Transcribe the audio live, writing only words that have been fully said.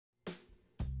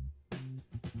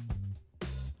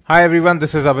Hi everyone,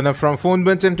 this is Abhinav from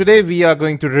PhoneBunch and today we are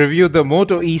going to review the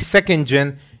Moto E 2nd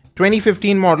Gen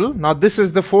 2015 model. Now this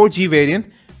is the 4G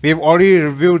variant. We have already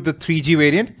reviewed the 3G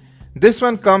variant. This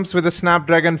one comes with a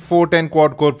Snapdragon 410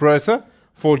 quad-core processor,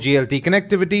 4G LTE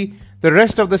connectivity. The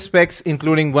rest of the specs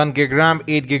including 1GB RAM,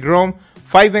 8GB ROM,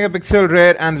 5MP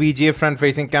rear and VGA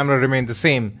front-facing camera remain the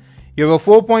same. You have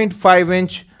a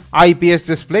 4.5-inch IPS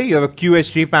display, you have a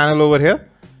QHD panel over here.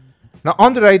 Now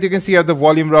on the right you can see you have the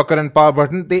volume rocker and power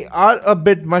button. They are a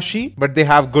bit mushy but they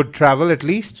have good travel at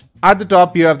least. At the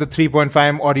top you have the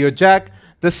 3.5mm audio jack.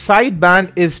 The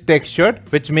sideband is textured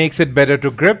which makes it better to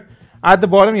grip. At the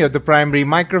bottom you have the primary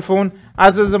microphone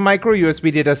as well as the micro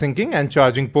USB data syncing and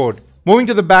charging port. Moving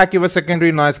to the back you have a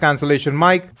secondary noise cancellation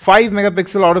mic, 5MP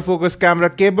autofocus camera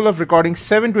capable of recording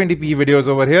 720p videos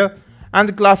over here and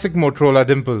the classic Motorola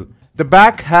dimple. The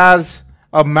back has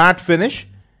a matte finish.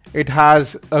 It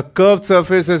has a curved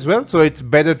surface as well, so it's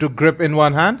better to grip in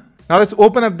one hand. Now let's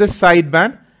open up this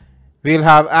sideband. We'll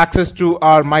have access to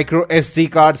our micro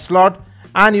SD card slot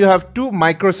and you have two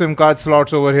micro SIM card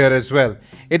slots over here as well.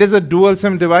 It is a dual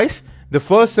SIM device. The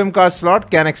first SIM card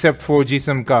slot can accept 4G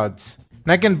SIM cards.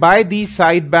 Now you can buy these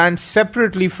sidebands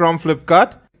separately from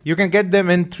Flipkart. You can get them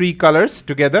in 3 colors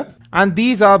together and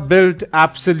these are built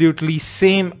absolutely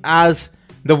same as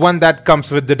the one that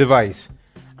comes with the device.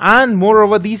 And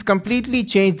moreover, these completely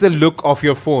change the look of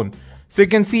your phone. So you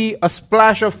can see a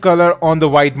splash of color on the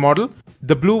white model.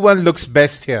 The blue one looks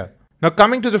best here. Now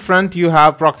coming to the front, you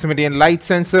have proximity and light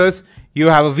sensors. You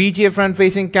have a VGA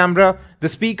front-facing camera. The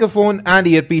speakerphone and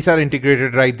earpiece are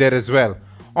integrated right there as well.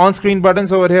 On-screen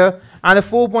buttons over here and a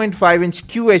 4.5-inch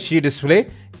QHD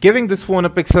display, giving this phone a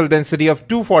pixel density of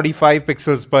 245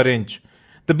 pixels per inch.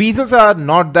 The bezels are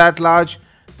not that large.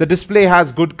 The display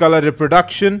has good color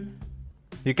reproduction.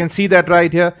 You can see that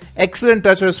right here. Excellent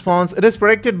touch response. It is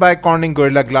protected by Corning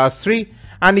Gorilla Glass 3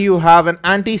 and you have an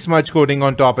anti-smudge coating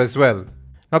on top as well.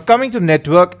 Now coming to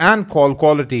network and call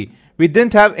quality, we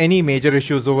didn't have any major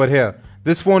issues over here.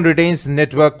 This phone retains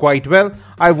network quite well.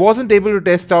 I wasn't able to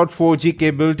test out 4G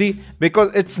capability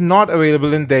because it's not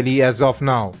available in Delhi as of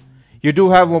now. You do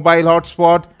have mobile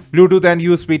hotspot, Bluetooth and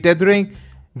USB tethering.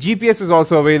 GPS is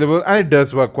also available and it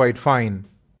does work quite fine.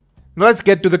 Now let's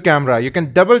get to the camera. You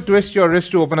can double twist your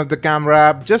wrist to open up the camera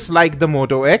app just like the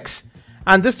Moto X.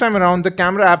 And this time around the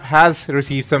camera app has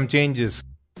received some changes.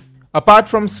 Apart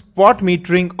from spot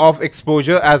metering of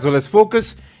exposure as well as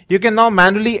focus, you can now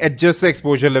manually adjust the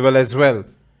exposure level as well.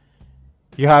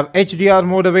 You have HDR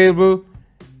mode available.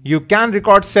 You can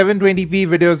record 720p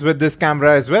videos with this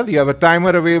camera as well. You have a timer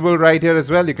available right here as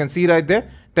well. You can see right there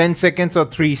 10 seconds or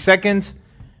 3 seconds.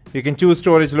 You can choose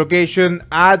storage location,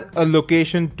 add a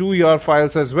location to your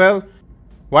files as well.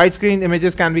 Widescreen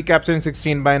images can be captured in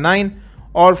 16:9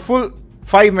 or full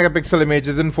 5MP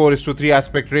images in 4:3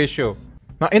 aspect ratio.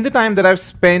 Now in the time that I've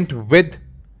spent with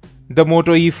the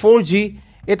Moto E 4G,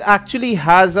 it actually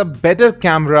has a better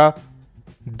camera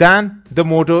than the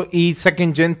Moto E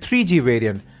 2nd Gen 3G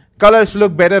variant. Colors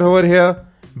look better over here,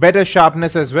 better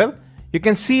sharpness as well. You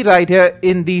can see right here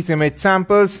in these image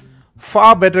samples,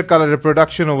 far better color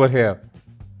reproduction over here.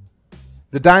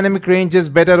 The dynamic range is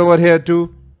better over here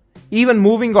too. Even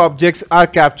moving objects are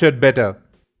captured better.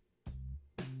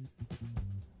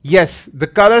 Yes, the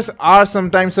colors are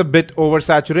sometimes a bit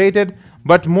oversaturated,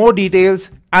 but more details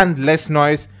and less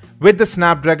noise with the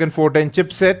Snapdragon 410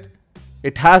 chipset.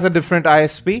 It has a different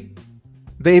ISP.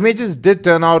 The images did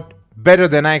turn out better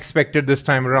than I expected this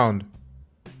time around.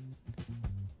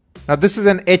 Now this is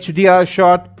an HDR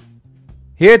shot.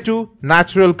 Here too,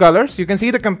 natural colors. You can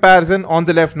see the comparison on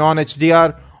the left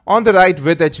non-HDR, on the right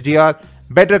with HDR,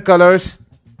 better colors,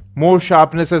 more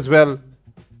sharpness as well.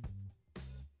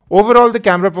 Overall, the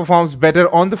camera performs better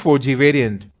on the 4G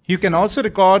variant. You can also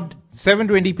record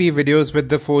 720p videos with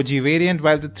the 4G variant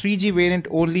while the 3G variant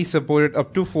only supported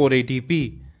up to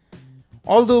 480p.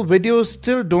 Although videos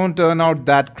still don't turn out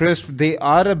that crisp, they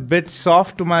are a bit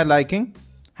soft to my liking.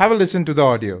 Have a listen to the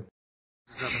audio.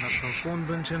 This is Abhinav from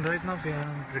PhoneBunch and right now we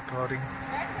are recording.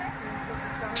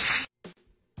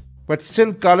 But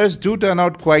still colors do turn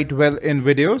out quite well in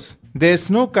videos. There's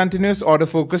no continuous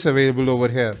autofocus available over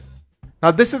here.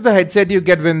 Now this is the headset you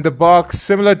get within the box,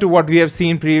 similar to what we have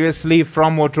seen previously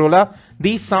from Motorola.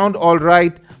 These sound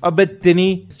alright, a bit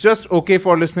tinny, just okay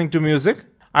for listening to music.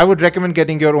 I would recommend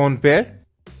getting your own pair.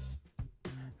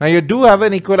 Now you do have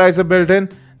an equalizer built in.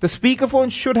 The speakerphone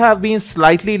should have been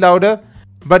slightly louder,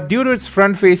 but due to its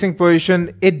front-facing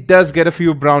position, it does get a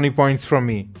few brownie points from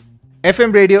me.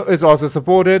 FM radio is also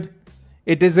supported.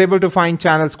 It is able to find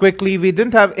channels quickly. We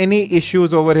didn't have any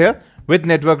issues over here with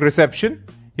network reception.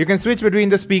 You can switch between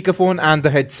the speakerphone and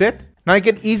the headset. Now you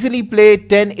can easily play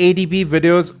 1080p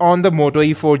videos on the Moto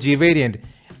E 4G variant.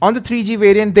 On the 3G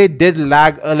variant they did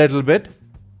lag a little bit.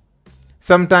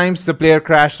 Sometimes the player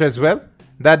crashed as well.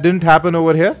 That didn't happen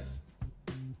over here.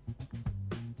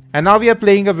 And now we are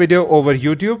playing a video over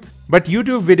YouTube, but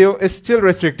YouTube video is still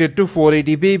restricted to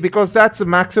 480p because that's the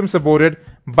maximum supported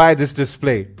by this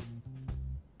display.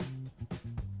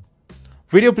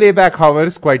 Video playback, however,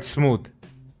 is quite smooth.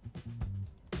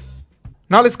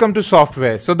 Now let's come to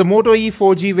software. So the Moto E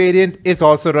 4G variant is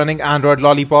also running Android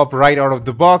Lollipop right out of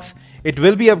the box. It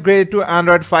will be upgraded to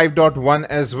Android 5.1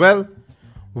 as well.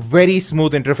 Very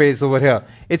smooth interface over here.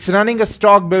 It's running a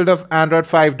stock build of Android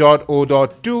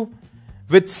 5.0.2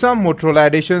 with some Motorola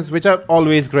additions which are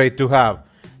always great to have.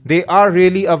 They are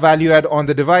really a value add on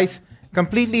the device.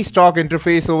 Completely stock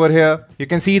interface over here. You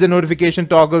can see the notification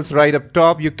toggles right up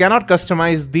top. You cannot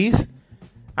customize these.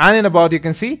 And in about you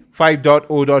can see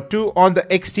 5.0.2 on the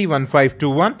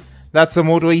XT1521. That's the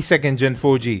Moto E 2nd Gen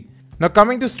 4G. Now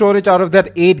coming to storage, out of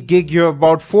that 8 gig, you have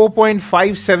about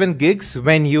 4.57 gigs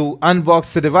when you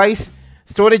unbox the device.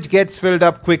 Storage gets filled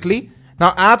up quickly.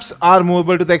 Now apps are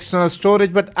movable to the external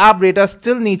storage, but app data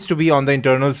still needs to be on the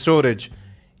internal storage.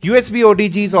 USB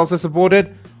OTG is also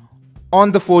supported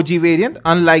on the 4G variant,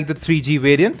 unlike the 3G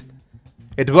variant.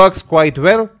 It works quite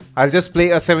well. I'll just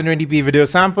play a 720p video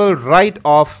sample right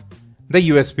off the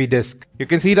USB disk. You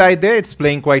can see right there, it's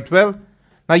playing quite well.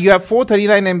 Now you have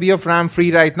 439 MB of RAM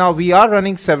free right now. We are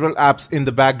running several apps in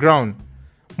the background.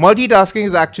 Multitasking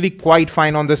is actually quite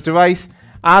fine on this device.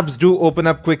 Apps do open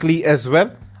up quickly as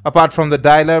well, apart from the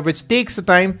dialer, which takes the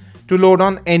time to load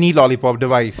on any Lollipop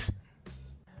device.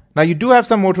 Now you do have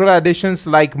some Motorola additions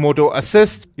like Moto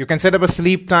Assist. You can set up a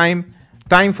sleep time,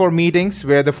 time for meetings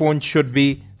where the phone should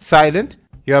be silent.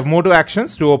 You have Moto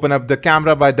Actions to open up the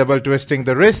camera by double twisting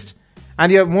the wrist.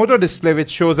 And you have Moto Display, which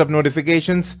shows up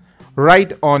notifications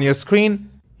right on your screen.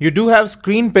 You do have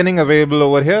screen pinning available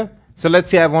over here. So let's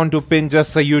say I want to pin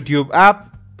just a YouTube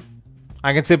app.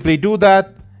 I can simply do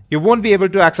that. You won't be able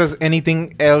to access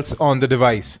anything else on the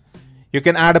device. You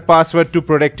can add a password to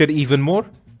protect it even more.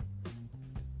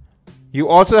 You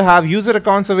also have user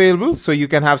accounts available, so you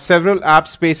can have several app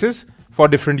spaces for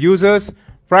different users.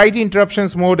 Priority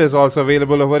interruptions mode is also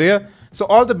available over here. So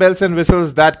all the bells and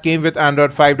whistles that came with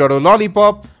Android 5.0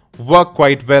 Lollipop work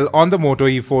quite well on the Moto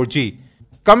E 4G.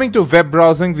 Coming to web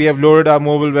browsing, we have loaded our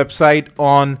mobile website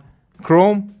on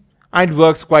Chrome and it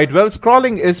works quite well.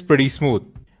 Scrolling is pretty smooth.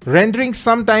 Rendering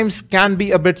sometimes can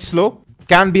be a bit slow,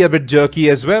 can be a bit jerky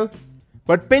as well,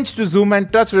 but pinch to zoom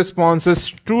and touch response is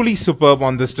truly superb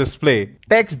on this display.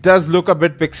 Text does look a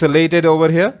bit pixelated over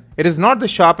here. It is not the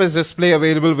sharpest display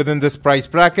available within this price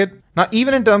bracket. Now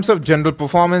even in terms of general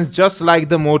performance, just like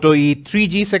the Moto E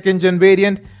 3G 2nd Gen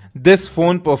variant, this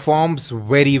phone performs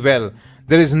very well.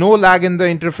 There is no lag in the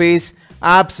interface.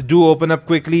 Apps do open up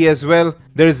quickly as well.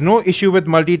 There is no issue with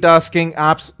multitasking.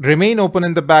 Apps remain open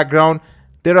in the background.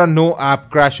 There are no app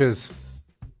crashes.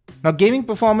 Now gaming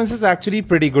performance is actually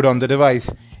pretty good on the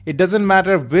device. It doesn't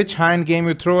matter which high-end game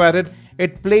you throw at it,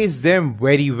 it plays them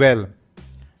very well.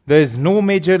 There is no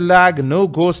major lag, no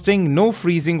ghosting, no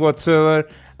freezing whatsoever.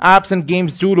 Apps and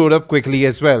games do load up quickly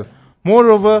as well.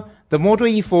 Moreover, the Moto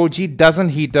E 4G doesn't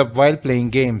heat up while playing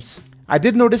games. I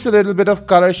did notice a little bit of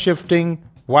color shifting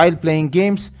while playing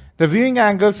games. The viewing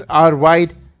angles are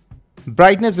wide.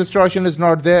 Brightness distortion is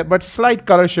not there, but slight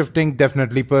color shifting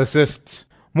definitely persists.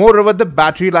 Moreover, the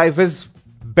battery life is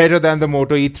better than the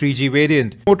Moto E 3G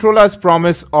variant. Motorola's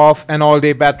promise of an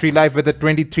all-day battery life with a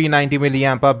 2390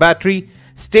 mAh battery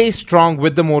stays strong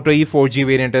with the Moto E 4G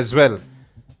variant as well.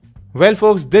 Well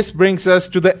folks, this brings us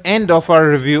to the end of our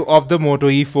review of the Moto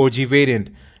E 4G variant.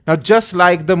 Now just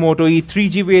like the Moto E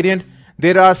 3G variant,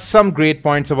 there are some great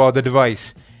points about the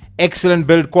device. Excellent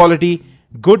build quality,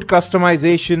 good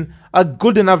customization, a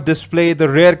good enough display. The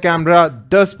rear camera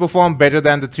does perform better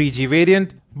than the 3G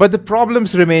variant, but the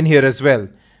problems remain here as well.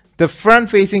 The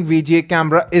front-facing VGA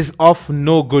camera is of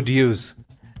no good use.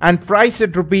 And priced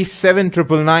at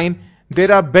 ₹7,999,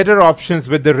 there are better options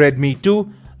with the Redmi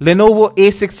 2, Lenovo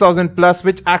A6000 Plus,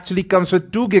 which actually comes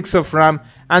with 2 gigs of RAM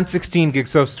and 16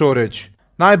 gigs of storage.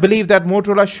 Now I believe that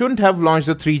Motorola shouldn't have launched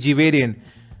the 3G variant.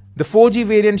 The 4G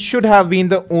variant should have been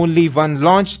the only one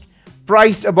launched,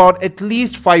 priced about at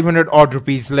least 500 odd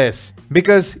rupees less.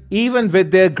 Because even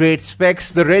with their great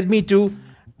specs, the Redmi 2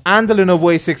 and the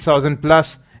Lenovo A6000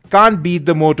 Plus can't beat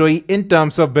the Moto E in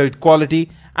terms of build quality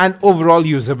and overall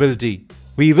usability.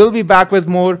 We will be back with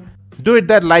more. Do hit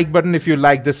that like button if you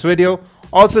like this video.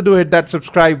 Also do hit that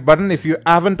subscribe button if you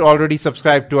haven't already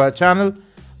subscribed to our channel.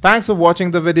 Thanks for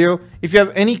watching the video. If you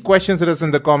have any questions, let us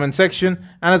in the comment section.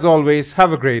 And as always,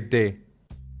 have a great day.